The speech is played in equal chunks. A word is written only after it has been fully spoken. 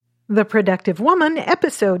The Productive Woman,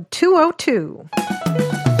 episode 202.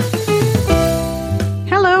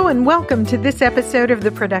 Hello and welcome to this episode of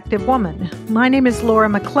The Productive Woman. My name is Laura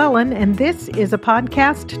McClellan, and this is a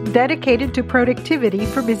podcast dedicated to productivity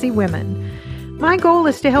for busy women. My goal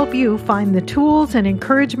is to help you find the tools and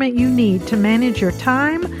encouragement you need to manage your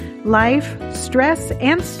time, life, stress,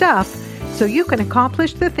 and stuff so you can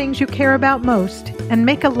accomplish the things you care about most and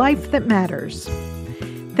make a life that matters.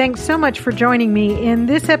 Thanks so much for joining me. In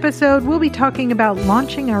this episode, we'll be talking about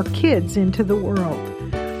launching our kids into the world.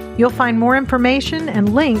 You'll find more information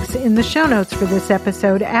and links in the show notes for this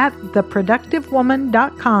episode at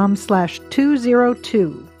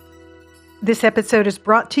theproductivewoman.com/202. This episode is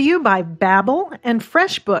brought to you by Babbel and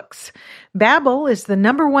FreshBooks. Babbel is the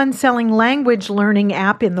 #1 selling language learning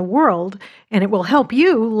app in the world, and it will help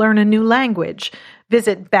you learn a new language.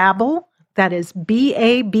 Visit Babbel, that is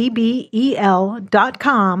BABBEL.com,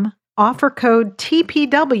 offer code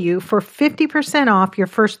TPW for 50% off your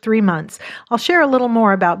first 3 months. I'll share a little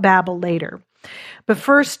more about Babbel later. But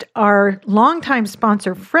first, our longtime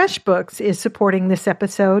sponsor, FreshBooks, is supporting this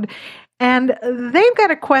episode. And they've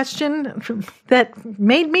got a question that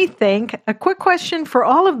made me think, a quick question for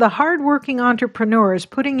all of the hardworking entrepreneurs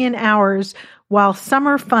putting in hours while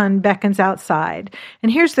summer fun beckons outside.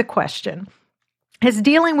 And here's the question. Has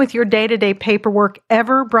dealing with your day-to-day paperwork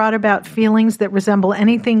ever brought about feelings that resemble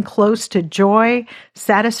anything close to joy,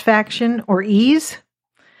 satisfaction, or ease?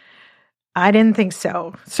 I didn't think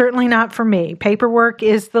so. Certainly not for me. Paperwork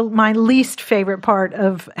is my least favorite part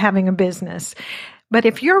of having a business. But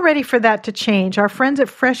if you're ready for that to change, our friends at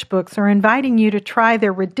FreshBooks are inviting you to try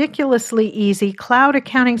their ridiculously easy cloud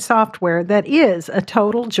accounting software that is a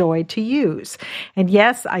total joy to use. And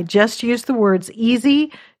yes, I just used the words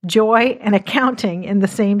easy, joy, and accounting in the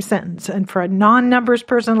same sentence. And for a non-numbers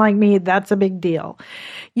person like me, that's a big deal.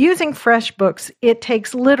 Using FreshBooks, it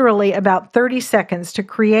takes literally about 30 seconds to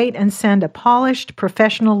create and send a polished,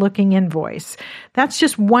 professional-looking invoice. That's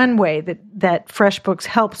just one way that FreshBooks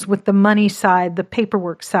helps with the money side, the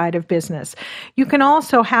paperwork side of business. You can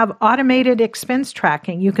also have automated expense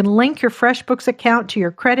tracking. You can link your FreshBooks account to your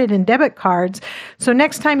credit and debit cards. So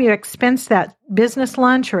next time you expense that business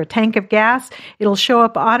lunch or a tank of gas, it'll show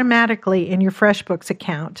up automatically in your FreshBooks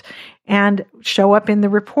account and show up in the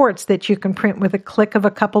reports that you can print with a click of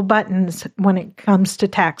a couple buttons when it comes to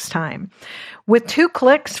tax time. With 2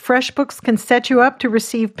 clicks, FreshBooks can set you up to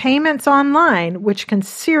receive payments online, which can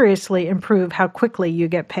seriously improve how quickly you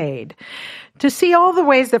get paid. To see all the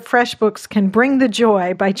ways that FreshBooks can bring the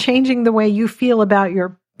joy by changing the way you feel about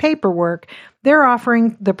your paperwork, they're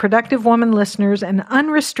offering the Productive Woman listeners an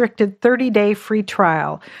unrestricted 30-day free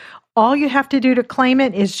trial. All you have to do to claim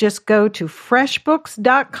it is just go to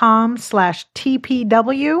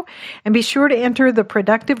freshbooks.com/TPW and be sure to enter the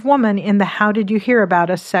Productive Woman in the How Did You Hear About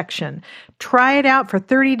Us section. Try it out for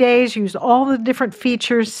 30 days, use all the different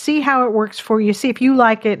features, see how it works for you, see if you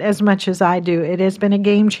like it as much as I do. It has been a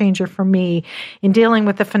game changer for me in dealing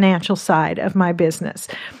with the financial side of my business.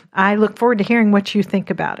 I look forward to hearing what you think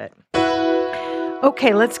about it.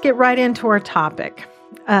 Okay, let's get right into our topic.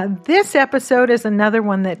 This episode is another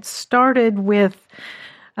one that started with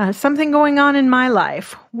something going on in my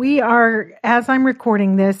life. We are, as I'm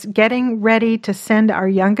recording this, getting ready to send our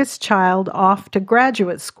youngest child off to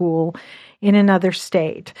graduate school in another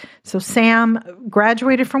state. So Sam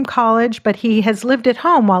graduated from college, but he has lived at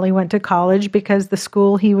home while he went to college because the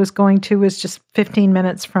school he was going to was just 15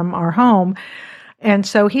 minutes from our home. And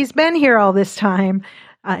so he's been here all this time.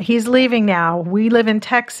 He's leaving now. We live in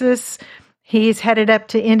Texas. He's headed up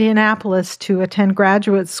to Indianapolis to attend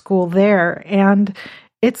graduate school there. And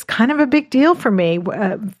it's kind of a big deal for me.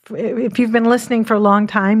 If you've been listening for a long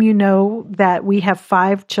time, you know that we have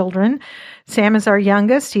 5 children. Sam is our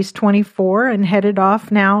youngest. He's 24 and headed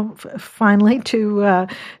off now finally to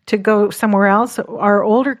go somewhere else. Our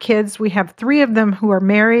older kids, we have 3 of them who are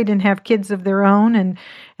married and have kids of their own, and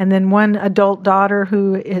then one adult daughter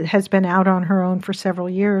who has been out on her own for several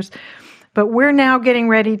years. But we're now getting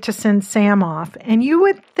ready to send Sam off. And you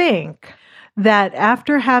would think that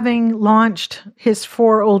after having launched his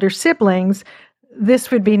 4 older siblings, this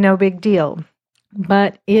would be no big deal.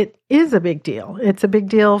 But it is a big deal. It's a big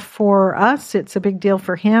deal for us. It's a big deal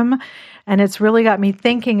for him. And it's really got me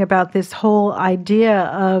thinking about this whole idea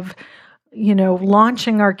of,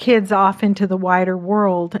 launching our kids off into the wider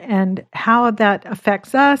world and how that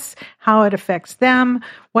affects us, how it affects them,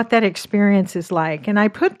 what that experience is like. And I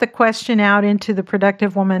put the question out into the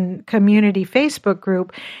Productive Woman community Facebook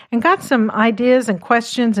group and got some ideas and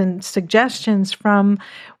questions and suggestions from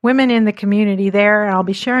women in the community there. And I'll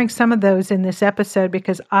be sharing some of those in this episode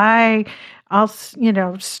because I'll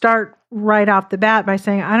start right off the bat by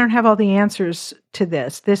saying, I don't have all the answers to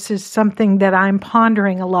this. This is something that I'm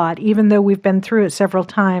pondering a lot, even though we've been through it several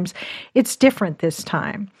times. It's different this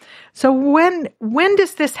time. So when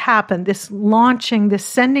does this happen, this launching, this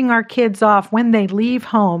sending our kids off when they leave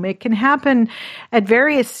home? It can happen at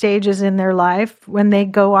various stages in their life when they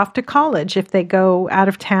go off to college, if they go out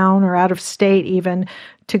of town or out of state even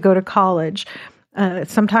to go to college.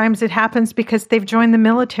 Sometimes it happens because they've joined the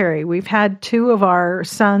military. We've had 2 of our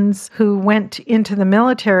sons who went into the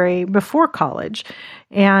military before college.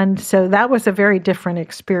 And so that was a very different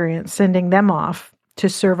experience, sending them off to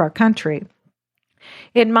serve our country.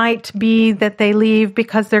 It might be that they leave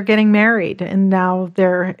because they're getting married and now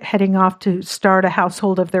they're heading off to start a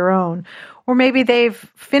household of their own. Or maybe they've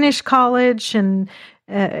finished college and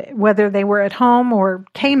whether they were at home or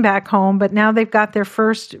came back home, but now they've got their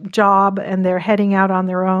first job and they're heading out on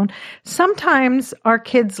their own. Sometimes our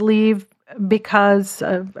kids leave because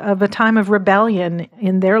of a time of rebellion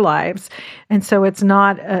in their lives. And so it's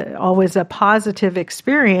not always a positive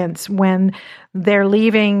experience when they're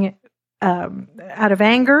leaving out of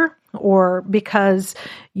anger or because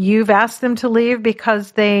you've asked them to leave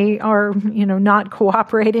because they are, not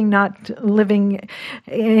cooperating, not living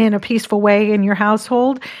in a peaceful way in your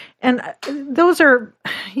household. And those are,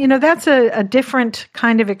 that's a different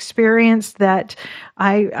kind of experience that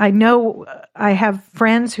I know I have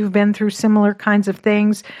friends who've been through similar kinds of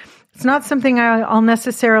things. It's not something I'll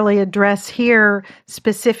necessarily address here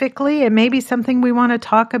specifically. It may be something we want to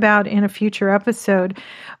talk about in a future episode.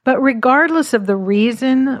 But regardless of the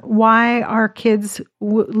reason why our kids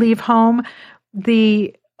leave home,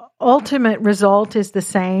 the ultimate result is the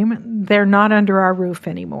same. They're not under our roof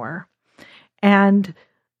anymore. And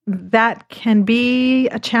that can be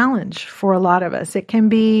a challenge for a lot of us. It can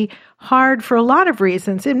be hard for a lot of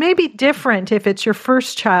reasons. It may be different if it's your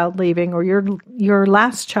first child leaving or your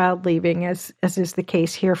last child leaving, as is the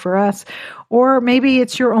case here for us, or maybe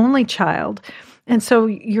it's your only child. And so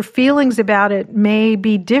your feelings about it may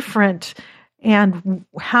be different and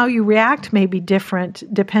how you react may be different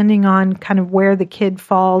depending on kind of where the kid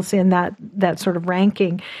falls in that sort of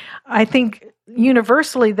ranking. I think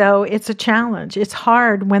universally, though, it's a challenge. It's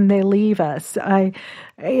hard when they leave us.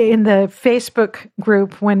 In the Facebook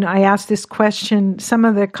group, when I asked this question, some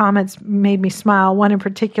of the comments made me smile. One in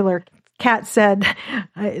particular, Kat said,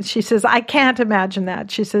 she says, I can't imagine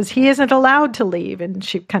that. She says, he isn't allowed to leave. And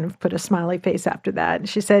she kind of put a smiley face after that.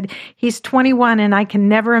 She said, he's 21 and I can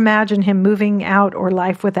never imagine him moving out or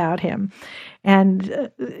life without him.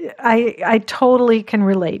 And I totally can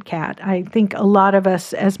relate, Kat. I think a lot of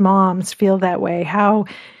us as moms feel that way. How,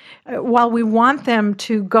 while we want them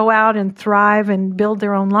to go out and thrive and build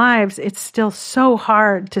their own lives, it's still so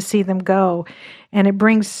hard to see them go. And it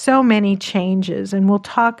brings so many changes. And we'll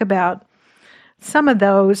talk about some of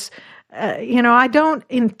those. I don't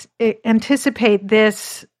anticipate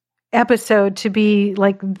this episode to be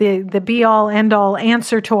like the be-all, end-all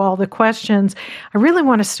answer to all the questions. I really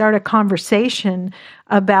want to start a conversation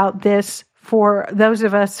about this for those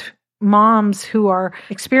of us moms who are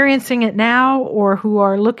experiencing it now or who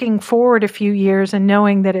are looking forward a few years and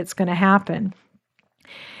knowing that it's going to happen.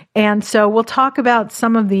 And so we'll talk about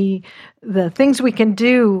some of the things we can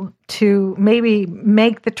do to maybe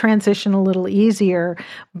make the transition a little easier.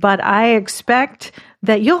 But I expect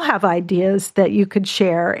that you'll have ideas that you could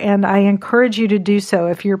share, and I encourage you to do so.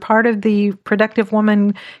 If you're part of the Productive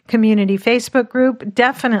Woman Community Facebook group,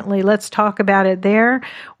 definitely let's talk about it there.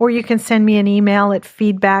 Or you can send me an email at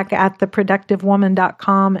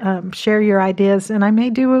feedback@theproductivewoman.com. Share your ideas, and I may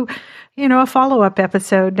do a follow-up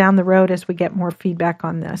episode down the road as we get more feedback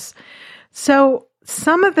on this. So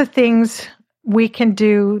some of the things we can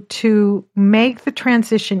do to make the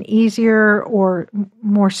transition easier or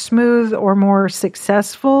more smooth or more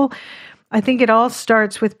successful, I think it all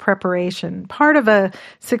starts with preparation. Part of a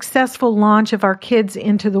successful launch of our kids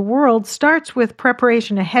into the world starts with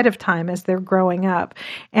preparation ahead of time as they're growing up.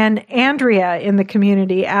 And Andrea in the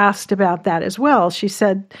community asked about that as well. She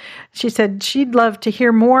said she'd love to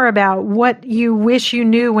hear more about what you wish you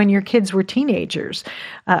knew when your kids were teenagers.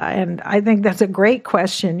 And I think that's a great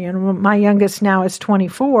question. My youngest now is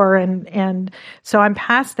 24, and so I'm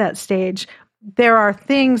past that stage. There are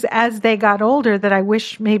things as they got older that I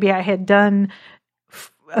wish maybe I had done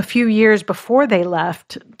a few years before they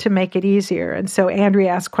left to make it easier. And so Andrea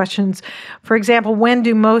asked questions, for example, when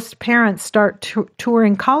do most parents start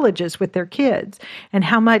touring colleges with their kids? And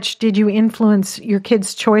how much did you influence your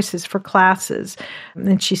kids' choices for classes?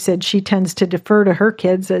 And she said she tends to defer to her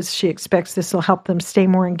kids as she expects this will help them stay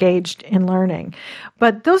more engaged in learning.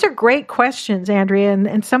 But those are great questions, Andrea,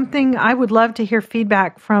 and something I would love to hear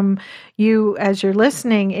feedback from you as you're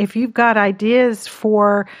listening. If you've got ideas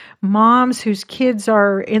for moms whose kids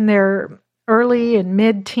are in their early and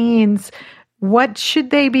mid-teens, what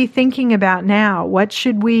should they be thinking about now? What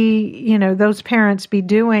should we, those parents be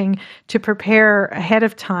doing to prepare ahead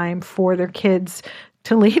of time for their kids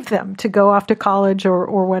to leave them, to go off to college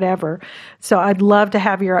or whatever? So I'd love to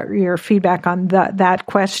have your feedback on that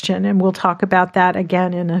question, and we'll talk about that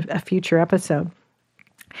again in a future episode.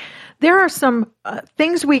 There are some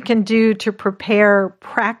things we can do to prepare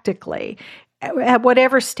practically at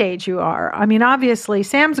whatever stage you are. I mean, obviously,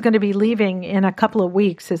 Sam's going to be leaving in a couple of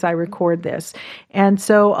weeks as I record this. And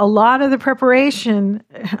so a lot of the preparation,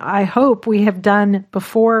 I hope we have done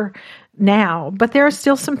before now, but there are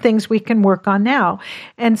still some things we can work on now.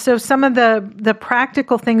 And so some of the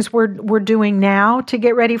practical things we're doing now to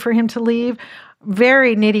get ready for him to leave,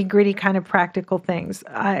 very nitty-gritty kind of practical things.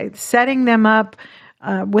 Setting them up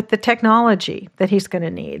with the technology that he's going to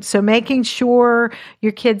need. So making sure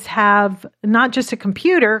your kids have not just a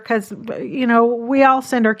computer, because, we all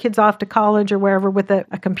send our kids off to college or wherever with a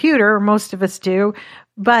computer, or most of us do,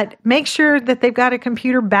 but make sure that they've got a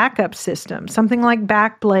computer backup system, something like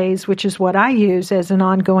Backblaze, which is what I use as an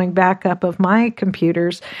ongoing backup of my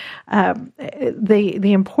computers.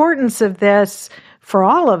 The importance of this for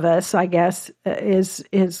all of us, I guess,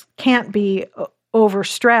 is can't be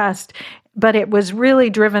overstressed. But it was really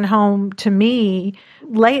driven home to me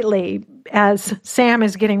lately as Sam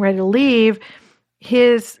is getting ready to leave.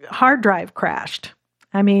 His hard drive crashed.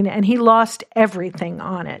 And he lost everything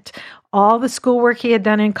on it. All the schoolwork he had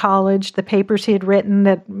done in college, the papers he had written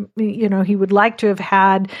that, he would like to have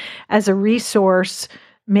had as a resource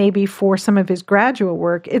maybe for some of his graduate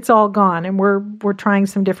work, it's all gone. And we're trying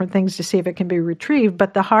some different things to see if it can be retrieved.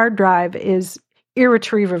 But the hard drive is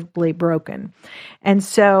irretrievably broken. And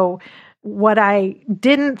so what I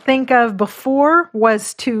didn't think of before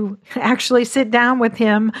was to actually sit down with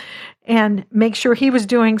him and make sure he was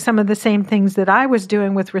doing some of the same things that I was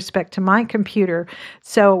doing with respect to my computer.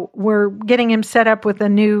 So we're getting him set up with a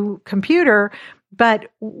new computer,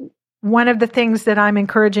 but one of the things that I'm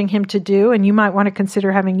encouraging him to do, and you might want to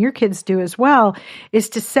consider having your kids do as well, is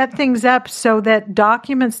to set things up so that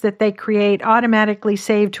documents that they create automatically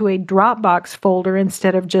save to a Dropbox folder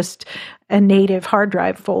instead of just a native hard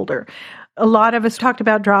drive folder. A lot of us talked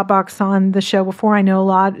about Dropbox on the show before. I know a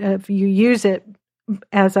lot of you use it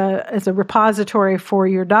as a repository for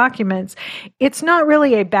your documents. It's not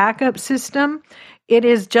really a backup system. It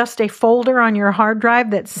is just a folder on your hard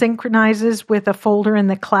drive that synchronizes with a folder in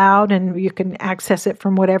the cloud, and you can access it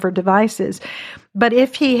from whatever devices. But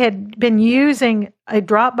if he had been using a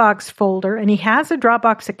Dropbox folder, and he has a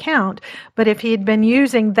Dropbox account, but if he had been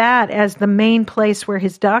using that as the main place where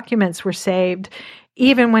his documents were saved,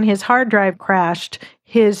 even when his hard drive crashed,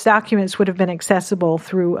 his documents would have been accessible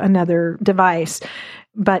through another device.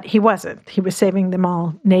 But he wasn't. He was saving them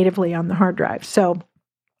all natively on the hard drive. So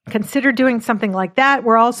consider doing something like that.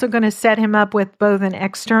 We're also going to set him up with both an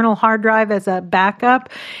external hard drive as a backup.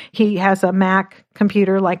 He has a Mac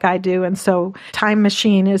computer like I do, and so Time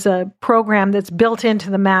Machine is a program that's built into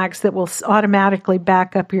the Macs that will automatically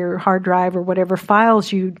back up your hard drive or whatever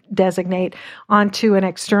files you designate onto an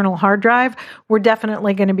external hard drive. We're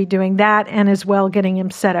definitely going to be doing that, and as well getting him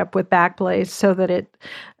set up with Backblaze so that it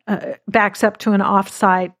backs up to an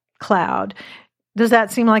offsite cloud. Does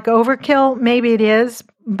that seem like overkill? Maybe it is,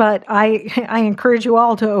 but I encourage you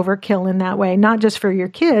all to overkill in that way, not just for your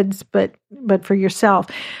kids, but for yourself.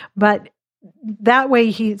 But that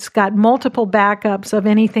way he's got multiple backups of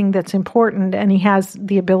anything that's important, and he has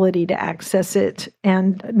the ability to access it.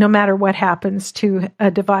 And no matter what happens to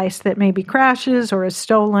a device that maybe crashes or is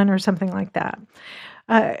stolen or something like that.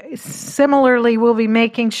 Similarly, we'll be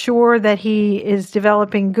making sure that he is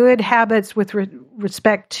developing good habits with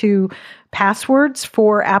respect to passwords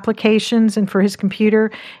for applications and for his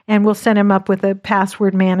computer, and we'll set him up with a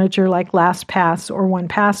password manager like LastPass or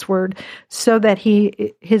 1Password so that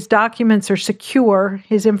his documents are secure,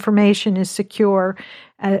 his information is secure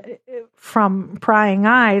from prying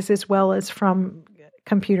eyes as well as from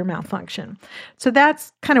computer malfunction. So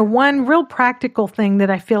that's kind of one real practical thing that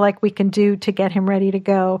I feel like we can do to get him ready to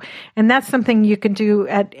go. And that's something you can do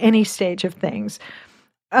at any stage of things.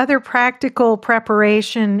 other practical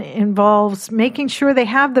preparation involves making sure they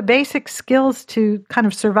have the basic skills to kind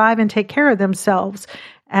of survive and take care of themselves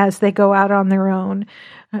as they go out on their own.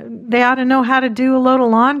 They ought to know how to do a load of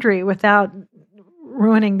laundry without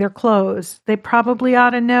ruining their clothes. They probably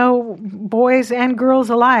ought to know, boys and girls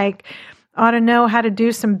alike, ought to know how to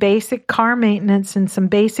do some basic car maintenance and some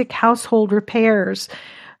basic household repairs.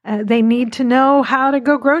 They need to know how to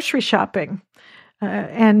go grocery shopping.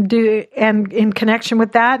 And in connection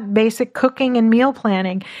with that, basic cooking and meal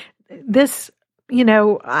planning. This,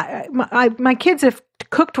 my kids have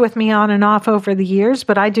cooked with me on and off over the years,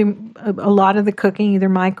 but I do a lot of the cooking, either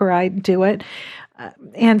Mike or I do it.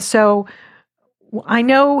 And so I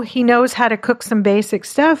know he knows how to cook some basic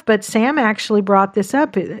stuff, but Sam actually brought this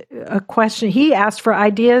up, a question. He asked for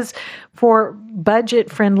ideas for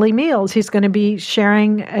budget-friendly meals. He's going to be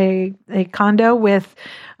sharing a condo with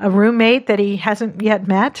a roommate that he hasn't yet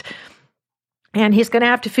met, and he's going to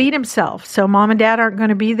have to feed himself. So mom and dad aren't going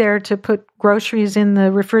to be there to put groceries in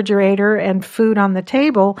the refrigerator and food on the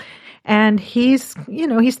table. And he's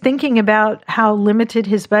thinking about how limited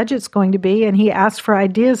his budget's going to be, and he asked for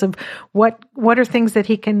ideas of what are things that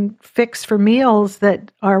he can fix for meals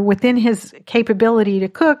that are within his capability to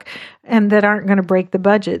cook and that aren't going to break the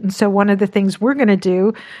budget. And so one of the things we're going to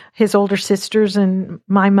do, his older sisters and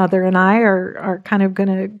my mother and I are kind of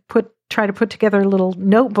going to try to put together a little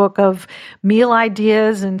notebook of meal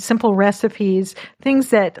ideas and simple recipes, things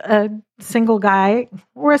that a single guy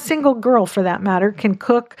or a single girl for that matter can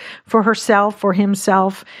cook for herself or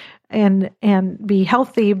himself and be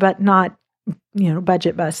healthy but not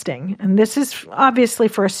budget busting. And this is obviously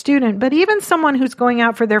for a student, but even someone who's going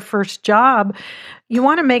out for their first job, you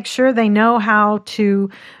want to make sure they know how to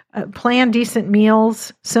plan decent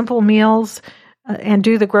meals, simple meals, and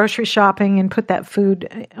do the grocery shopping and put that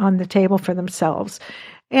food on the table for themselves.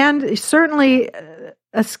 And certainly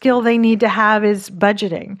a skill they need to have is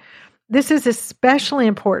budgeting. This is especially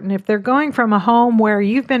important if they're going from a home where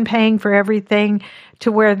you've been paying for everything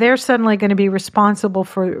to where they're suddenly going to be responsible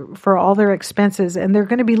for all their expenses, and they're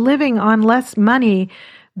going to be living on less money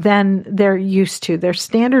than they're used to. Their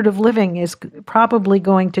standard of living is probably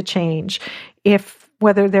going to change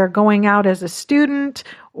whether they're going out as a student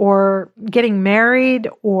or getting married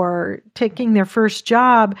or taking their first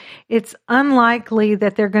job. It's unlikely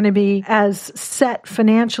that they're going to be as set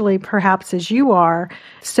financially perhaps as you are.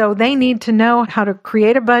 So they need to know how to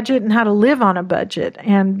create a budget and how to live on a budget.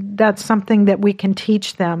 And that's something that we can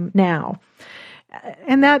teach them now.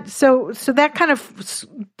 And so that kind of,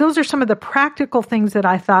 those are some of the practical things that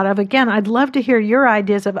I thought of. Again, I'd love to hear your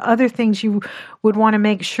ideas of other things you would want to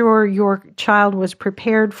make sure your child was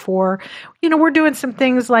prepared for. We're doing some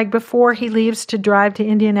things like before he leaves to drive to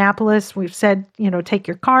Indianapolis, we've said, take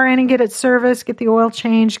your car in and get it serviced, get the oil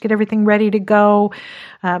changed, get everything ready to go,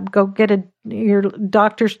 go get your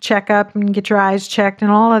doctor's checkup and get your eyes checked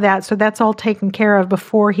and all of that. So that's all taken care of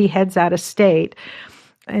before he heads out of state,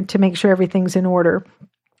 and to make sure everything's in order.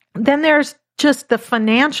 Then there's just the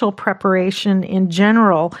financial preparation in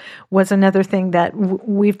general was another thing that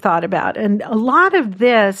we've thought about. And a lot of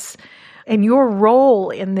this and your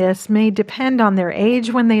role in this may depend on their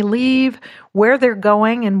age when they leave, where they're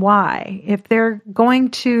going, and why. If they're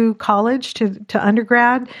going to college, to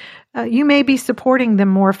undergrad, you may be supporting them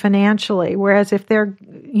more financially. Whereas if they're,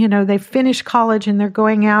 they've finished college and they're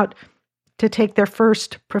going out to take their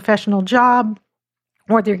first professional job,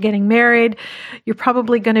 or they're getting married, you're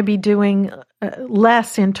probably going to be doing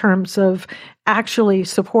less in terms of actually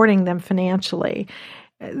supporting them financially.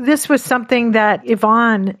 This was something that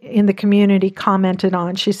Yvonne in the community commented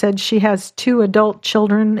on. She said she has 2 adult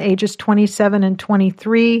children, ages 27 and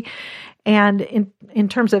 23. And in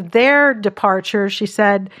terms of their departure, she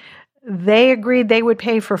said they agreed they would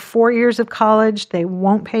pay for 4 years of college. They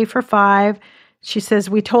won't pay for 5. She says,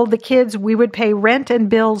 we told the kids we would pay rent and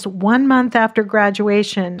bills 1 month after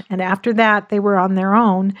graduation, and after that, they were on their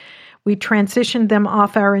own. We transitioned them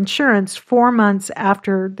off our insurance 4 months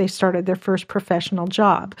after they started their first professional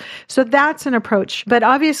job. So that's an approach. But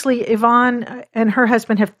obviously, Yvonne and her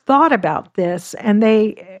husband have thought about this, and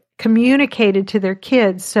they communicated to their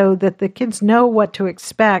kids so that the kids know what to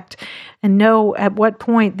expect and know at what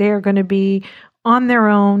point they're going to be on their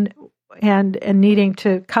own and needing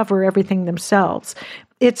to cover everything themselves.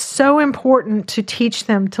 It's so important to teach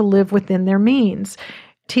them to live within their means.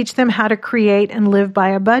 Teach them how to create and live by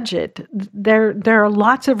a budget. There are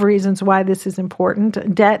lots of reasons why this is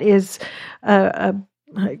important. Debt is a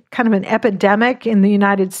kind of an epidemic in the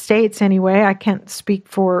United States anyway. I can't speak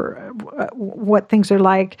for what things are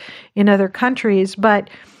like in other countries, but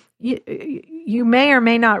you may or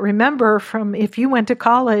may not remember from if you went to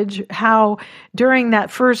college how during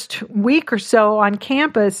that first week or so on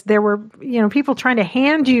campus there were people trying to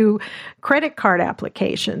hand you credit card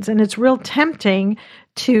applications, and it's real tempting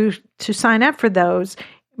to sign up for those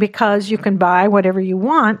because you can buy whatever you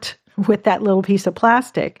want with that little piece of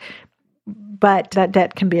plastic. But that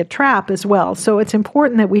debt can be a trap as well. So it's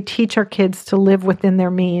important that we teach our kids to live within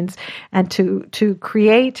their means and to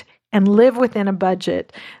create and live within a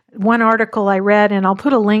budget. One article I read, and I'll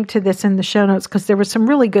put a link to this in the show notes because there was some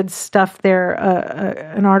really good stuff there,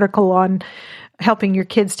 an article on helping your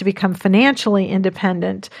kids to become financially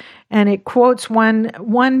independent. And it quotes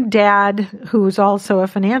one dad who's also a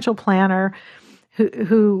financial planner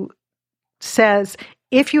who says,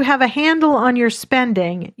 if you have a handle on your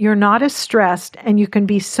spending, you're not as stressed and you can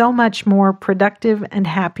be so much more productive and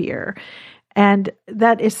happier. And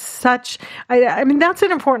that is I mean, that's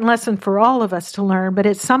an important lesson for all of us to learn, but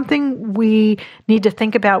it's something we need to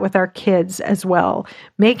think about with our kids as well,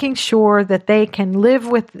 making sure that they can live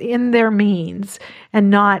within their means and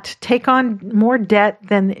not take on more debt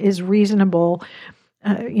than is reasonable.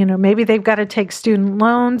 Maybe they've got to take student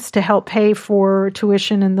loans to help pay for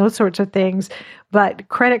tuition and those sorts of things, but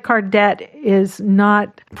credit card debt is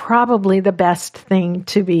not probably the best thing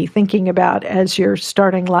to be thinking about as you're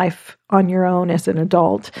starting life on your own as an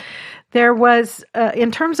adult. There was,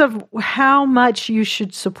 in terms of how much you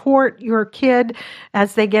should support your kid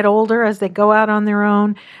as they get older, as they go out on their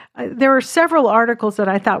own, there were several articles that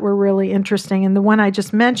I thought were really interesting, and the one I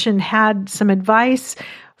just mentioned had some advice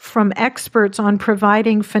from experts on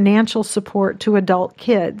providing financial support to adult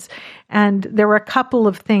kids. And there were a couple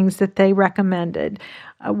of things that they recommended.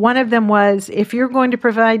 One of them was, if you're going to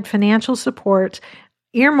provide financial support,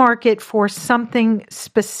 earmark it for something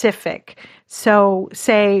specific. So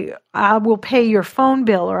say, I will pay your phone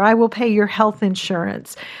bill or I will pay your health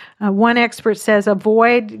insurance. One expert says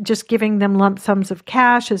avoid just giving them lump sums of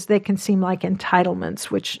cash as they can seem like entitlements,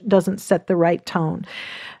 which doesn't set the right tone.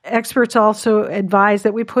 Experts also advise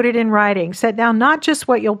that we put it in writing. Set down not just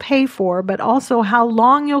what you'll pay for, but also how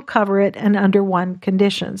long you'll cover it and under what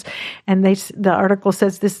conditions. And the article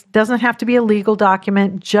says this doesn't have to be a legal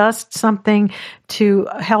document, just something to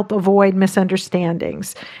help avoid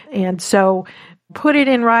misunderstandings. And so put it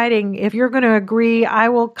in writing. If you're going to agree, I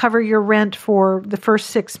will cover your rent for the first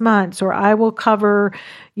 6 months, or I will cover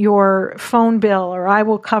your phone bill, or I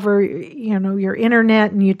will cover, your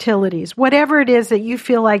internet and utilities, whatever it is that you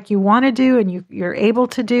feel like you want to do and you're able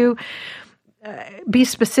to do, be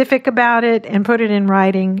specific about it and put it in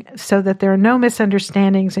writing so that there are no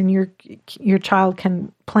misunderstandings and your child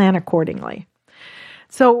can plan accordingly.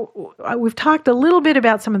 So we've talked a little bit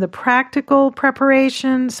about some of the practical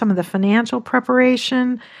preparation, some of the financial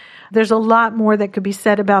preparation. There's a lot more that could be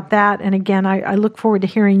said about that. And again, I look forward to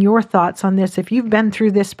hearing your thoughts on this. If you've been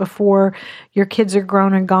through this before, your kids are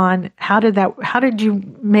grown and gone, how did you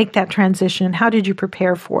make that transition? How did you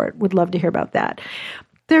prepare for it? Would love to hear about that.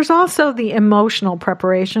 There's also the emotional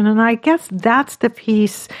preparation, and I guess that's the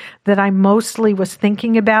piece that I mostly was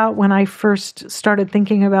thinking about when I first started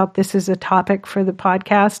thinking about this as a topic for the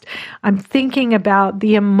podcast. I'm thinking about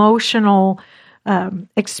the emotional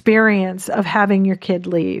experience of having your kid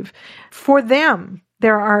leave. For them,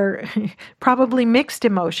 there are probably mixed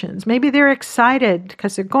emotions. Maybe they're excited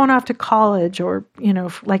because they're going off to college, or,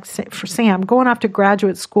 like for Sam, going off to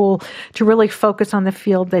graduate school to really focus on the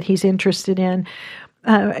field that he's interested in.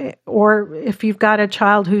 Or if you've got a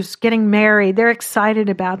child who's getting married, they're excited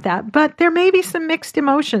about that. But there may be some mixed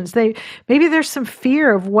emotions. Maybe there's some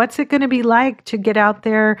fear of what's it going to be like to get out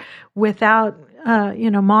there without,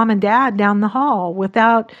 mom and dad down the hall,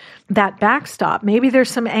 without that backstop. Maybe there's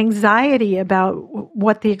some anxiety about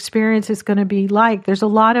what the experience is going to be like. There's a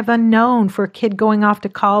lot of unknown for a kid going off to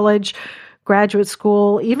college, graduate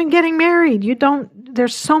school, even getting married.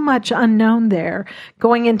 There's so much unknown there.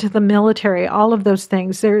 Going into the military, all of those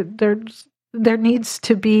things. There needs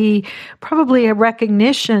to be probably a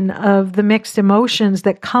recognition of the mixed emotions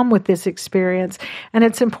that come with this experience. And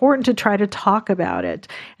it's important to try to talk about it.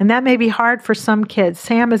 And that may be hard for some kids.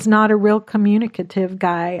 Sam is not a real communicative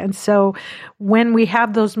guy. And so when we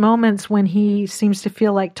have those moments when he seems to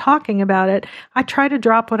feel like talking about it, I try to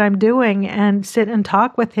drop what I'm doing and sit and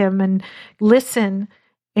talk with him and listen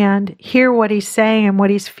and hear what he's saying and what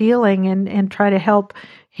he's feeling and try to help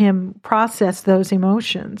him process those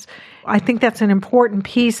emotions. I think that's an important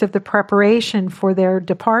piece of the preparation for their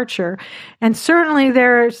departure. And certainly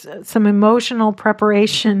there's some emotional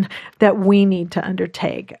preparation that we need to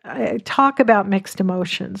undertake. Talk about mixed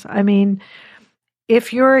emotions. I mean,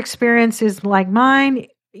 if your experience is like mine,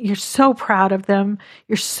 You're so proud of them.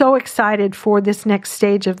 You're so excited for this next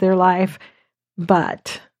stage of their life.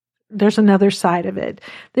 But there's another side of it.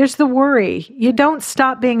 There's the worry. You don't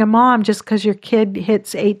stop being a mom just because your kid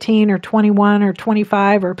hits 18 or 21 or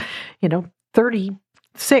 25 or,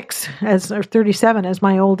 36 or 37 as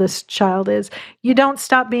my oldest child is. You don't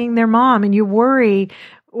stop being their mom, and you worry,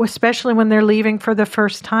 especially when they're leaving for the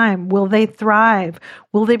first time. Will they thrive?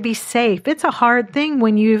 Will they be safe? It's a hard thing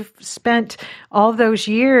when you've spent all those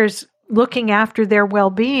years looking after their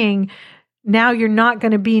well-being. Now you're not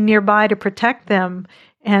going to be nearby to protect them.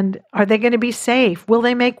 And are they going to be safe? Will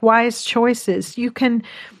they make wise choices? You can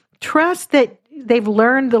trust that they've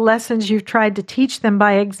learned the lessons you've tried to teach them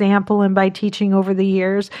by example and by teaching over the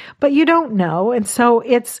years, but you don't know. And so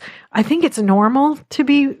I think it's normal to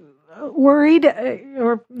be worried,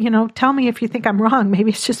 or, tell me if you think I'm wrong. Maybe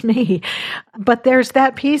it's just me. But there's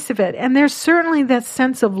that piece of it. And there's certainly that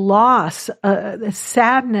sense of loss, the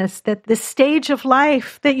sadness that the stage of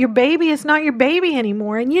life that your baby is not your baby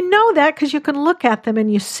anymore. And you know that because you can look at them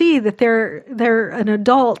and you see that they're an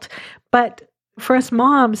adult. But for us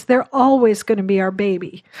moms, they're always going to be our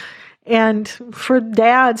baby. And for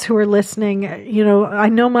dads who are listening, I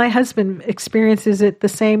know my husband experiences it the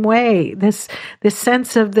same way. This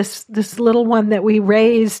sense of this little one that we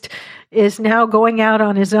raised is now going out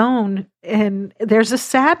on his own. And there's a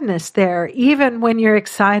sadness there, even when you're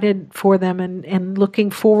excited for them and looking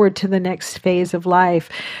forward to the next phase of life.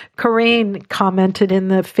 Corrine commented in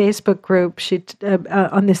the Facebook group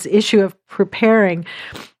on this issue of preparing.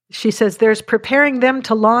 She says, there's preparing them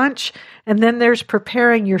to launch, and then there's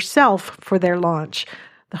preparing yourself for their launch.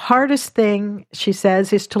 The hardest thing, she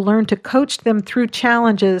says, is to learn to coach them through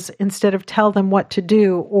challenges instead of tell them what to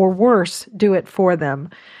do, or worse, do it for them.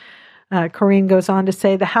 Corrine goes on to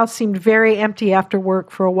say, the house seemed very empty after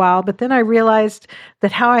work for a while, but then I realized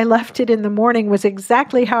that how I left it in the morning was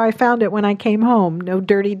exactly how I found it when I came home. No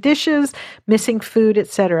dirty dishes, missing food,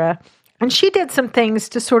 etc. And she did some things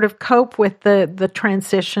to sort of cope with the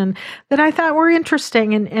transition that I thought were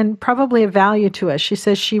interesting and probably of value to us. She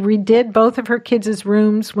says she redid both of her kids'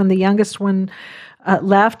 rooms when the youngest one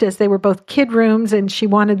left, as they were both kid rooms, and she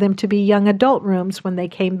wanted them to be young adult rooms when they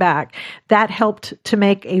came back. That helped to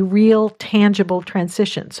make a real, tangible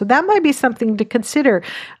transition. So that might be something to consider.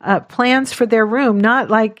 Plans for their room,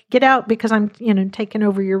 not like get out because I'm, taking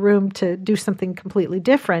over your room to do something completely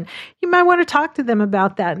different. You might want to talk to them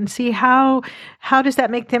about that and see how does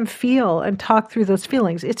that make them feel, and talk through those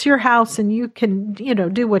feelings. It's your house, and you can,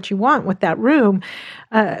 do what you want with that room,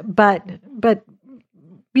 but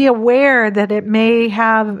be aware that it may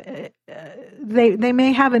have, they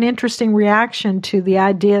may have an interesting reaction to the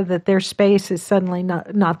idea that their space is suddenly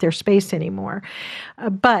not their space anymore.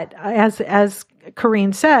 But as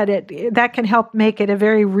Corrine said, that can help make it a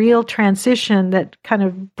very real transition that kind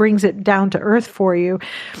of brings it down to earth for you.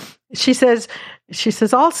 She says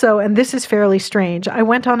also, and this is fairly strange, I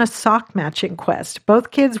went on a sock matching quest.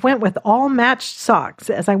 Both kids went with all matched socks.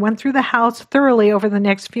 As I went through the house thoroughly over the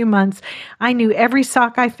next few months, I knew every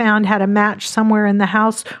sock I found had a match somewhere in the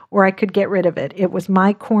house, or I could get rid of it. It was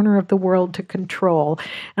my corner of the world to control.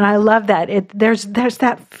 And I love that. There's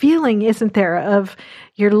that feeling, isn't there, of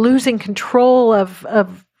you're losing control of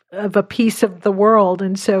a piece of the world.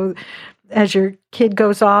 And so as your kid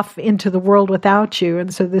goes off into the world without you.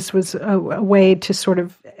 And so this was a way to sort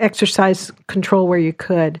of exercise control where you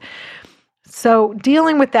could. So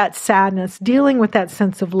dealing with that sadness, dealing with that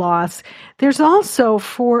sense of loss, there's also,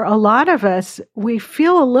 for a lot of us, we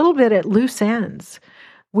feel a little bit at loose ends.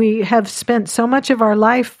 We have spent so much of our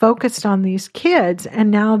life focused on these kids, and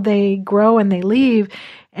now they grow and they leave,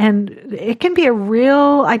 and it can be a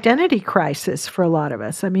real identity crisis for a lot of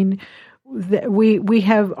us. I mean, we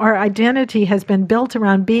have, our identity has been built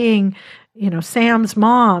around being, Sam's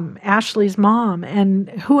mom, Ashley's mom, and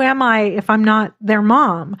who am I if I'm not their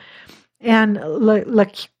mom? And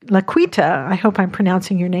Laquita, I hope I'm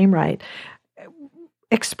pronouncing your name right,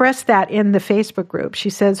 expressed that in the Facebook group. She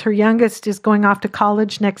says her youngest is going off to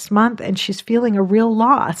college next month, and she's feeling a real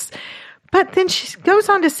loss. But then she goes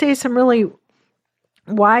on to say some really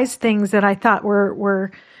wise things that I thought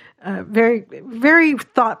were very, very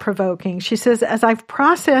thought-provoking. She says, as I've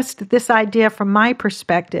processed this idea from my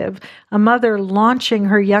perspective, a mother launching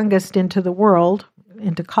her youngest into the world,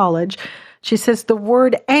 into college, she says, the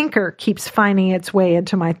word anchor keeps finding its way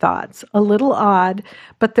into my thoughts. A little odd,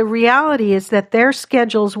 but the reality is that their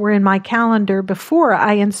schedules were in my calendar before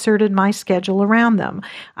I inserted my schedule around them.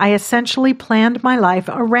 I essentially planned my life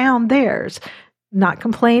around theirs. Not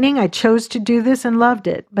complaining, I chose to do this and loved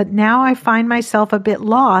it, but now I find myself a bit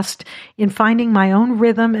lost in finding my own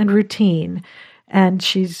rhythm and routine. and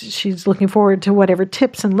she's looking forward to whatever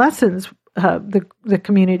tips and lessons the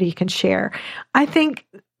community can share. I think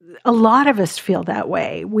a lot of us feel that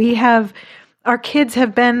way. Our kids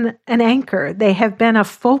have been an anchor. They have been a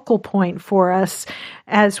focal point for us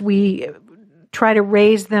as we try to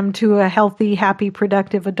raise them to a healthy, happy,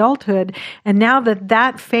 productive adulthood. And now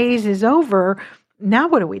that phase is over, now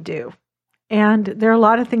what do we do? And there are a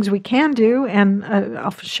lot of things we can do, and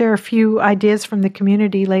I'll share a few ideas from the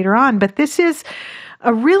community later on. But this is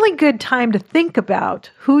a really good time to think about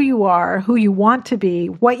who you are, who you want to be,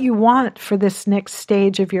 what you want for this next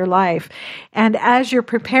stage of your life. And as you're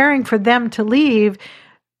preparing for them to leave,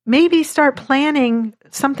 maybe start planning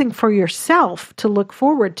something for yourself to look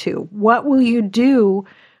forward to. What will you do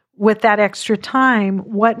with that extra time?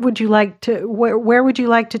 What would you like to, where would you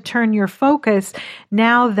like to turn your focus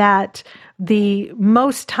now that the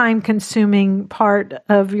most time-consuming part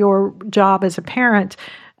of your job as a parent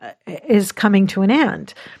is coming to an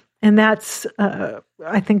end? And that's,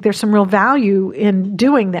 I think there's some real value in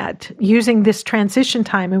doing that, using this transition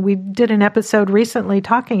time. And we did an episode recently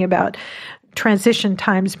talking about transition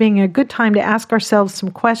times being a good time to ask ourselves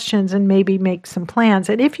some questions and maybe make some plans.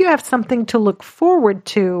 And if you have something to look forward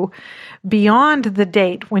to beyond the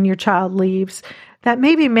date when your child leaves, that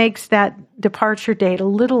maybe makes that departure date a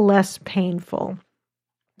little less painful.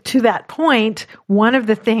 To that point, one of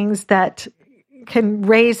the things that can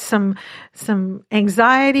raise some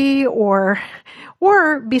anxiety or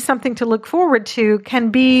be something to look forward to can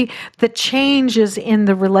be the changes in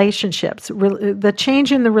the relationships, the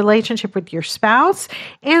change in the relationship with your spouse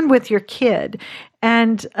and with your kid.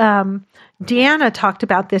 And Deanna talked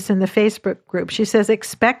about this in the Facebook group. She says,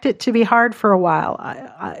 expect it to be hard for a while.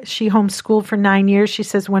 She homeschooled for 9 years. She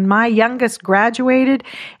says, when my youngest graduated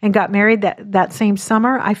and got married that same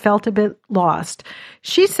summer, I felt a bit lost.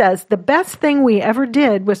 She says, the best thing we ever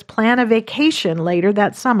did was plan a vacation later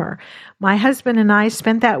that summer. My husband and I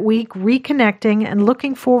spent that week reconnecting and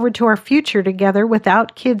looking forward to our future together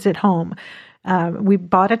without kids at home. We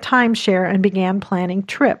bought a timeshare and began planning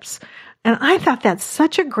trips. And I thought that's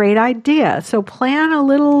such a great idea. So plan a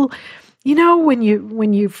little, when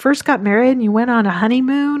you first got married and you went on a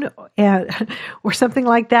honeymoon or something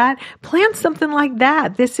like that, plan something like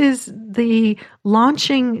that. This is the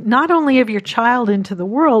launching not only of your child into the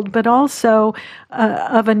world, but also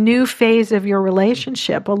of a new phase of your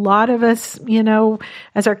relationship. A lot of us,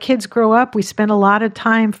 as our kids grow up, we spend a lot of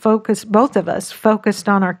time both of us focused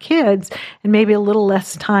on our kids and maybe a little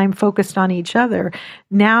less time focused on each other.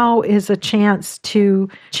 Now is a chance to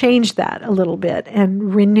change that a little bit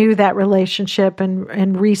and renew that relationship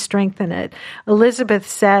and re-strengthen it. Elizabeth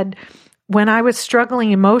said, when I was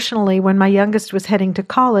struggling emotionally when my youngest was heading to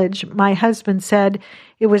college, my husband said,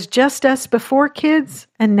 it was just us before kids,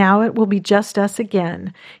 and now it will be just us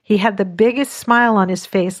again. He had the biggest smile on his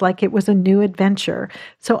face like it was a new adventure.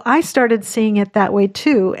 So I started seeing it that way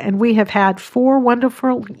too, and we have had 4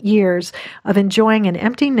 wonderful years of enjoying an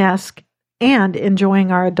empty nest and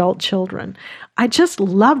enjoying our adult children. I just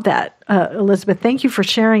love that, Elizabeth. Thank you for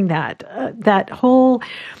sharing that. That whole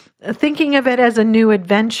thinking of it as a new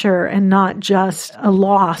adventure and not just a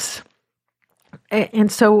loss.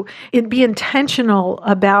 And so it'd be intentional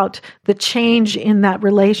about the change in that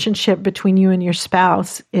relationship between you and your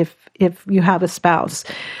spouse, if you have a spouse,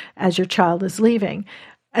 as your child is leaving.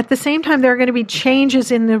 At the same time, there are going to be changes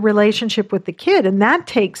in the relationship with the kid, and that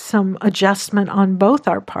takes some adjustment on both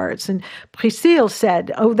our parts. And Priscille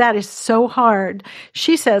said, oh, that is so hard.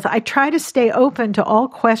 She says, I try to stay open to all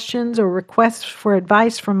questions or requests for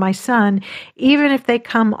advice from my son, even if they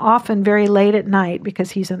come often very late at night because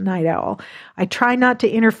he's a night owl. I try not to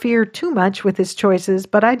interfere too much with his choices,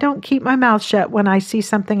 but I don't keep my mouth shut when I see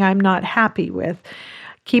something I'm not happy with.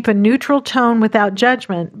 Keep a neutral tone without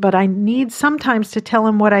judgment, but I need sometimes to tell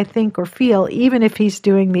him what I think or feel, even if he's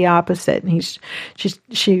doing the opposite. And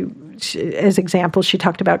she as example, she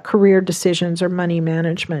talked about career decisions or money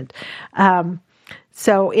management.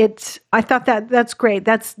 So I thought that's great.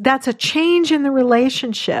 That's a change in the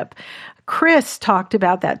relationship. Chris talked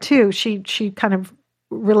about that too. She kind of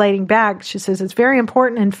relating back, she says, it's very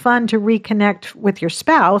important and fun to reconnect with your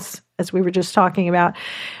spouse, as we were just talking about.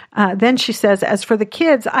 Then she says, as for the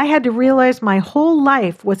kids, I had to realize my whole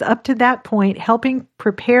life was up to that point helping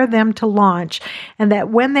prepare them to launch, and that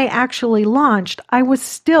when they actually launched, I was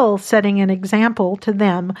still setting an example to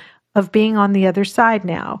them of being on the other side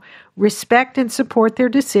now. Respect and support their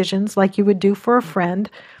decisions like you would do for a friend.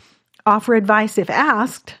 Offer advice if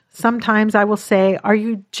asked. Sometimes I will say, are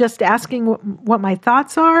you just asking what my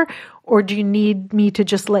thoughts are, or do you need me to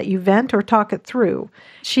just let you vent or talk it through?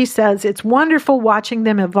 She says, it's wonderful watching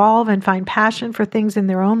them evolve and find passion for things in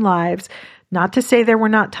their own lives. Not to say there were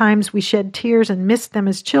not times we shed tears and missed them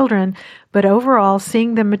as children, but overall,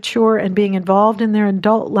 seeing them mature and being involved in their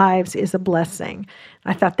adult lives is a blessing.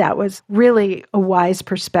 I thought that was really a wise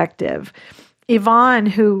perspective. Yvonne,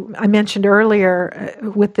 who I mentioned earlier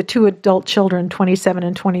with the 2 adult children, 27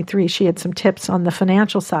 and 23, she had some tips on the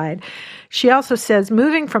financial side. She also says,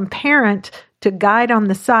 moving from parent to guide on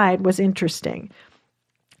the side was interesting.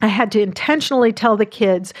 I had to intentionally tell the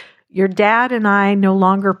kids, your dad and I no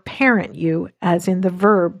longer parent you, as in the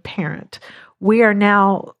verb parent. We are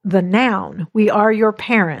now the noun. We are your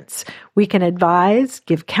parents. We can advise,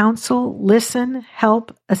 give counsel, listen,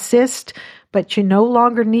 help, assist, but you no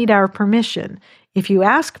longer need our permission. If you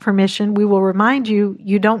ask permission, we will remind you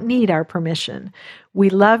you don't need our permission. We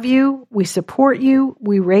love you. We support you.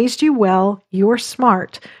 We raised you well. You're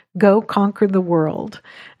smart. Go conquer the world.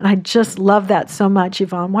 And I just love that so much,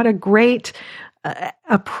 Yvonne. What a great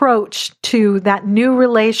approach to that new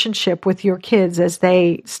relationship with your kids as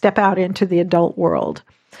they step out into the adult world.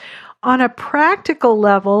 On a practical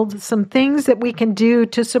level, some things that we can do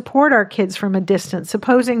to support our kids from a distance,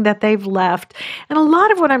 supposing that they've left. And a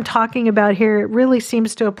lot of what I'm talking about here really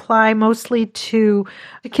seems to apply mostly to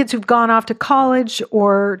the kids who've gone off to college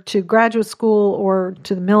or to graduate school or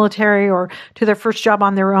to the military or to their first job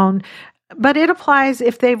on their own. But it applies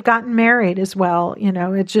if they've gotten married as well.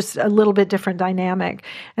 It's just a little bit different dynamic.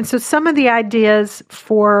 And so some of the ideas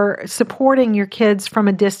for supporting your kids from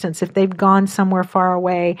a distance, if they've gone somewhere far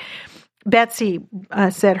away, Betsy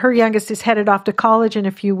said her youngest is headed off to college in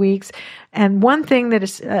a few weeks. And one thing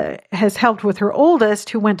that has helped with her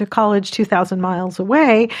oldest, who went to college 2,000 miles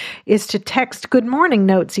away, is to text good morning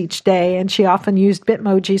notes each day. And she often used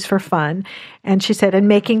Bitmojis for fun. And she said, and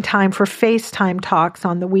making time for FaceTime talks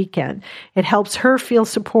on the weekend. It helps her feel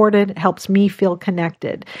supported, helps me feel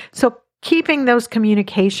connected. So keeping those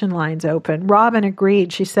communication lines open. Robin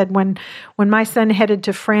agreed. She said, when my son headed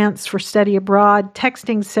to France for study abroad,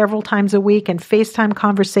 texting several times a week and FaceTime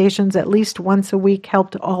conversations at least once a week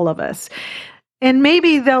helped all of us. And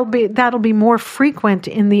maybe that'll be more frequent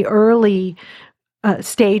in the early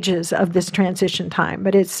stages of this transition time.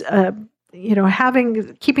 But it's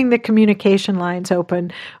keeping the communication lines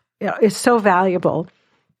open is so valuable.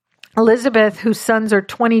 Elizabeth, whose sons are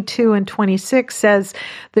 22 and 26, says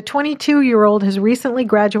the 22-year-old has recently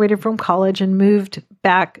graduated from college and moved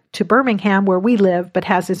back to Birmingham, where we live, but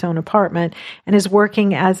has his own apartment and is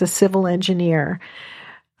working as a civil engineer.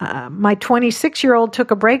 My 26-year-old took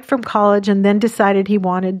a break from college and then decided he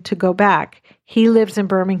wanted to go back. He lives in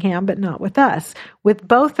Birmingham, but not with us. With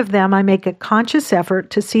both of them, I make a conscious effort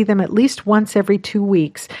to see them at least once every 2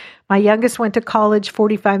 weeks. My youngest went to college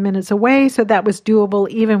 45 minutes away, so that was doable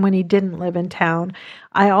even when he didn't live in town.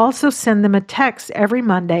 I also send them a text every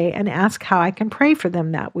Monday and ask how I can pray for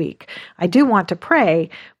them that week. I do want to pray,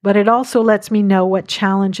 but it also lets me know what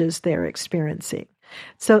challenges they're experiencing.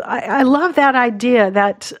 So I love that idea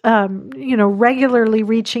that, regularly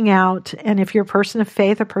reaching out, and if you're a person of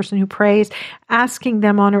faith, a person who prays, asking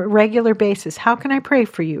them on a regular basis, how can I pray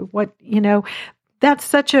for you?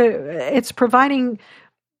 That's it's providing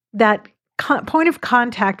that point of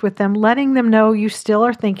contact with them, letting them know you still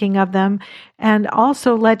are thinking of them, and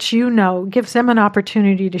also gives them an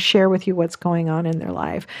opportunity to share with you what's going on in their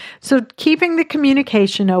life. So keeping the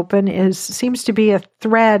communication open seems to be a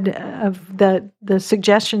thread of the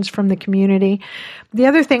suggestions from the community. The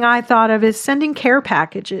other thing I thought of is sending care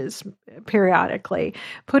packages periodically,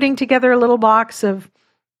 putting together a little box of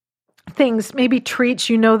things, maybe treats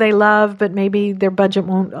they love, but maybe their budget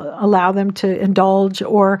won't allow them to indulge,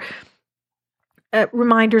 or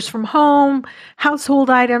reminders from home, household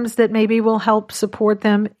items that maybe will help support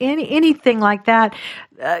them, anything like that.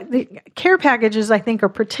 The care packages, I think, are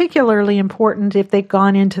particularly important if they've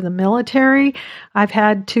gone into the military. I've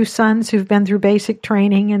had 2 sons who've been through basic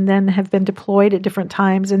training and then have been deployed at different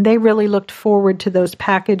times, and they really looked forward to those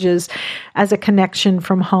packages as a connection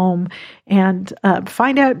from home. And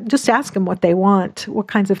just ask them what they want, what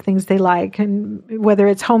kinds of things they like, and whether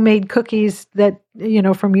it's homemade cookies that,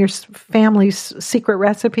 from your family's secret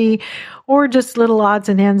recipe, or just little odds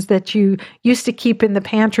and ends that you used to keep in the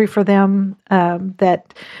pantry for them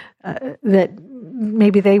that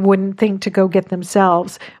maybe they wouldn't think to go get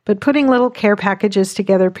themselves. But putting little care packages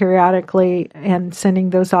together periodically and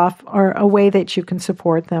sending those off are a way that you can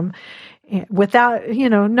support them without,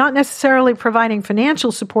 not necessarily providing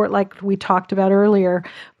financial support like we talked about earlier,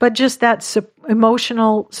 but just that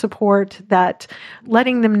emotional support, that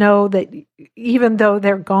letting them know that even though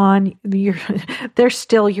they're gone, they're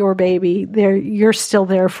still your baby. You're still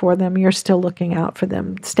there for them. You're still looking out for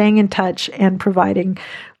them, staying in touch and providing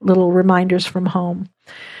little reminders from home.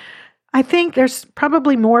 I think there's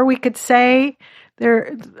probably more we could say.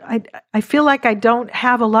 I feel like I don't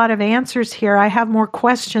have a lot of answers here. I have more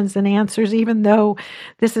questions than answers, even though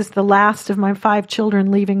this is the last of my 5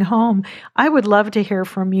 children leaving home. I would love to hear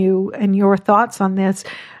from you and your thoughts on this.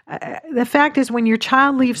 The fact is, when your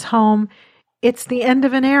child leaves home, it's the end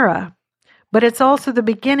of an era, but it's also the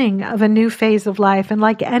beginning of a new phase of life. And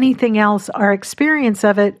like anything else, our experience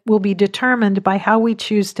of it will be determined by how we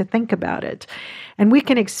choose to think about it. And we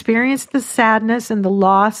can experience the sadness and the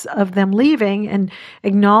loss of them leaving and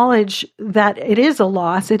acknowledge that it is a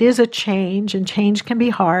loss, it is a change, and change can be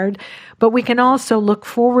hard. But we can also look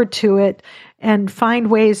forward to it and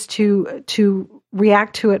find ways to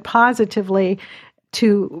react to it positively,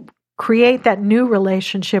 to create that new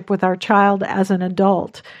relationship with our child as an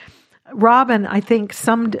adult. Robin, I think,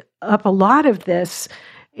 summed up a lot of this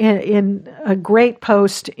in a great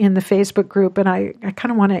post in the Facebook group, and I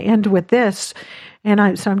kind of want to end with this.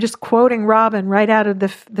 So I'm just quoting Robin right out of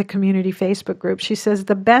the community Facebook group. She says,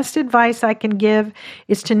 "The best advice I can give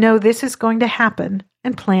is to know this is going to happen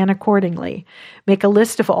and plan accordingly. Make a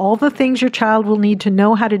list of all the things your child will need to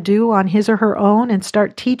know how to do on his or her own and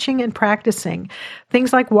start teaching and practicing.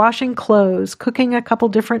 Things like washing clothes, cooking a couple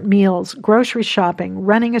different meals, grocery shopping,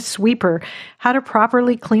 running a sweeper, how to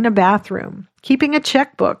properly clean a bathroom, keeping a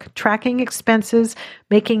checkbook, tracking expenses,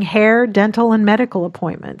 making hair, dental, and medical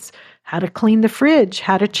appointments, how to clean the fridge,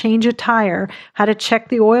 how to change a tire, how to check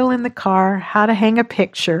the oil in the car, how to hang a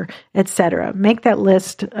picture, etc." Make that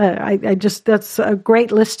list. That's a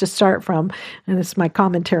great list to start from. And this is my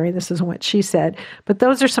commentary. This is what she said. But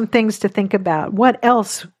those are some things to think about. What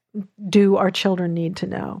else do our children need to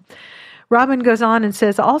know? Robin goes on and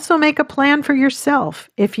says, "Also make a plan for yourself.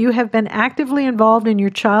 If you have been actively involved in your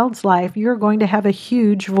child's life, you're going to have a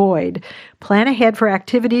huge void. Plan ahead for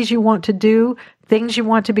activities you want to do, things you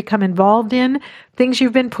want to become involved in, things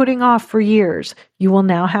you've been putting off for years. You will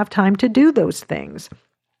now have time to do those things.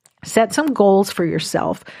 Set some goals for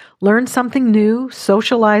yourself. Learn something new,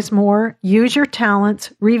 socialize more, use your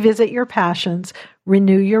talents, revisit your passions,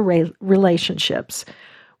 renew your relationships.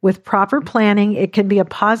 With proper planning, it can be a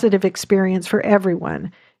positive experience for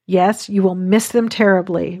everyone. Yes, you will miss them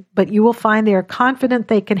terribly, but you will find they are confident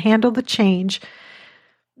they can handle the change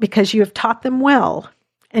because you have taught them well,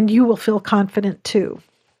 and you will feel confident too."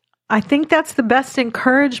 I think that's the best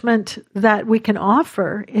encouragement that we can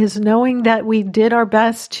offer, is knowing that we did our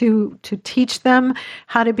best to teach them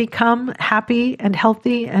how to become happy and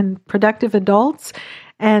healthy and productive adults,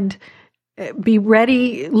 and be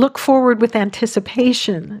ready, look forward with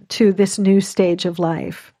anticipation to this new stage of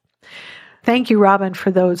life. Thank you, Robin, for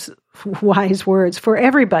those wise words. For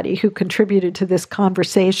everybody who contributed to this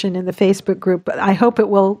conversation in the Facebook group, I hope it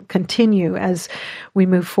will continue as we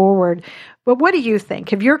move forward. But what do you think?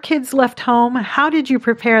 Have your kids left home? How did you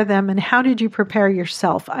prepare them, and how did you prepare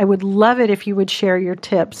yourself? I would love it if you would share your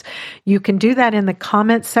tips. You can do that in the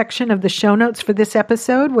comments section of the show notes for this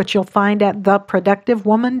episode, which you'll find at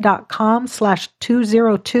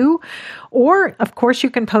theproductivewoman.com/202. Or, of course, you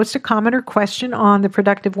can post a comment or question on the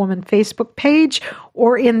Productive Woman Facebook page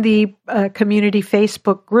or in the community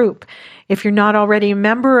Facebook group. If you're not already a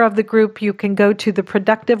member of the group, you can go to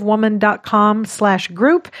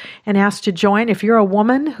theproductivewoman.com/group and ask to join. If you're a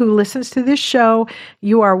woman who listens to this show,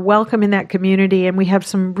 you are welcome in that community, and we have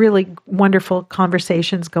some really wonderful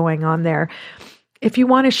conversations going on there. If you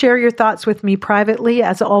want to share your thoughts with me privately,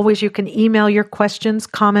 as always, you can email your questions,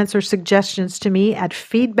 comments, or suggestions to me at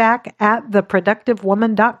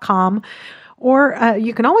feedback@theproductivewoman.com. Or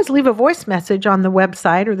you can always leave a voice message on the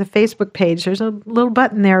website or the Facebook page. There's a little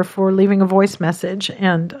button there for leaving a voice message,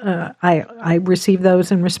 and I receive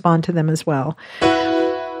those and respond to them as well.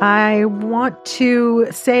 I want to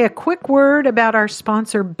say a quick word about our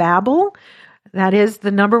sponsor, Babbel. That is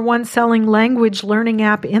the #1 selling language learning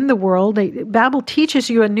app in the world. Babbel teaches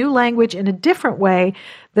you a new language in a different way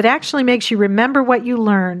that actually makes you remember what you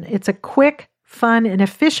learn. It's a quick, fun, and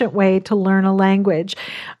efficient way to learn a language.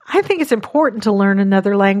 I think it's important to learn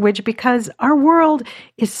another language because our world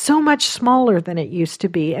is so much smaller than it used to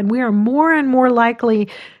be, and we are more and more likely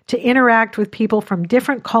to interact with people from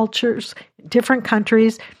different cultures, different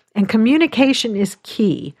countries, and communication is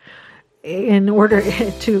key in order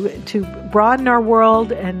to broaden our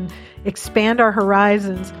world and expand our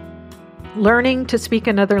horizons. Learning to speak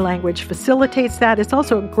another language facilitates that. It's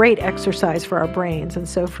also a great exercise for our brains. And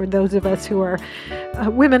so for those of us who are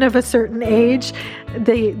women of a certain age,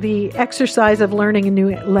 the exercise of learning a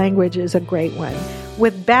new language is a great one.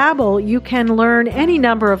 With Babbel, you can learn any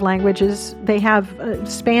number of languages. They have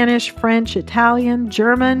Spanish, French, Italian,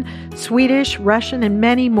 German, Swedish, Russian, and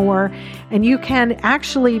many more. And you can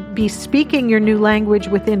actually be speaking your new language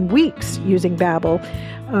within weeks using Babbel.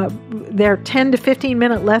 Their 10 to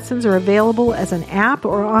 15-minute lessons are available as an app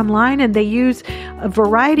or online, and they use a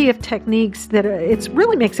variety of techniques that it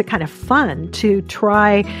really makes it kind of fun to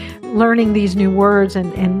try learning these new words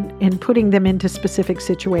and putting them into specific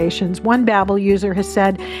situations. One Babbel user has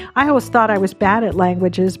said, "I always thought I was bad at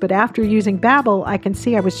languages, but after using Babbel, I can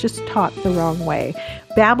see I was just taught the wrong way."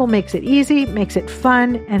 Babbel makes it easy, makes it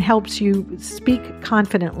fun, and helps you speak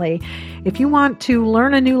confidently. If you want to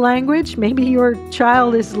learn a new language, maybe your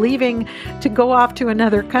child is leaving to go off to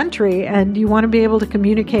another country and you want to be able to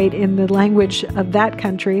communicate in the language of that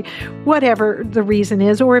country, whatever the reason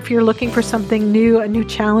is, or if you're looking for something new, a new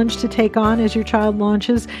challenge to take on as your child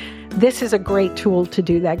launches, this is a great tool to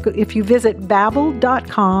do that. If you visit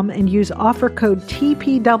Babbel.com and use offer code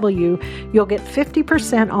TPW, you'll get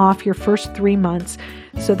 50% off your first 3 months.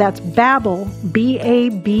 So that's Babbel,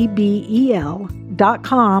 BABBEL.com,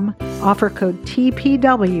 offer code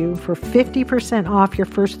TPW for 50% off your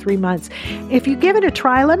first 3 months. If you give it a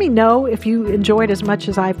try, let me know if you enjoyed as much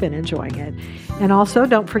as I've been enjoying it. And also,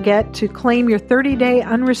 don't forget to claim your 30-day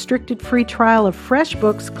unrestricted free trial of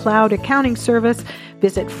FreshBooks Cloud Accounting Service.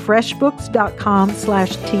 Visit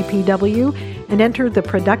freshbooks.com/TPW and enter The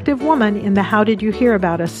Productive Woman in the How Did You Hear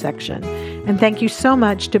About Us section. And thank you so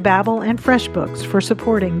much to Babbel and FreshBooks for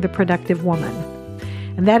supporting The Productive Woman.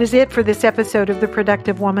 And that is it for this episode of The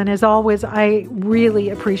Productive Woman. As always, I really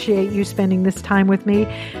appreciate you spending this time with me.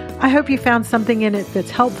 I hope you found something in it that's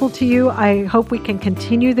helpful to you. I hope we can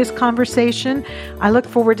continue this conversation. I look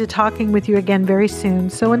forward to talking with you again very soon.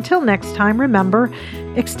 So until next time, remember,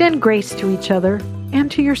 extend grace to each other and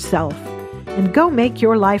to yourself, and go make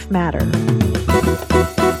your life matter.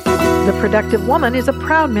 The Productive Woman is a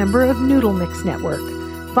proud member of Noodle Mix Network.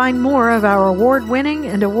 Find more of our award-winning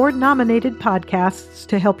and award-nominated podcasts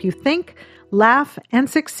to help you think, laugh, and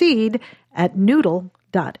succeed at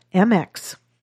noodle.mx.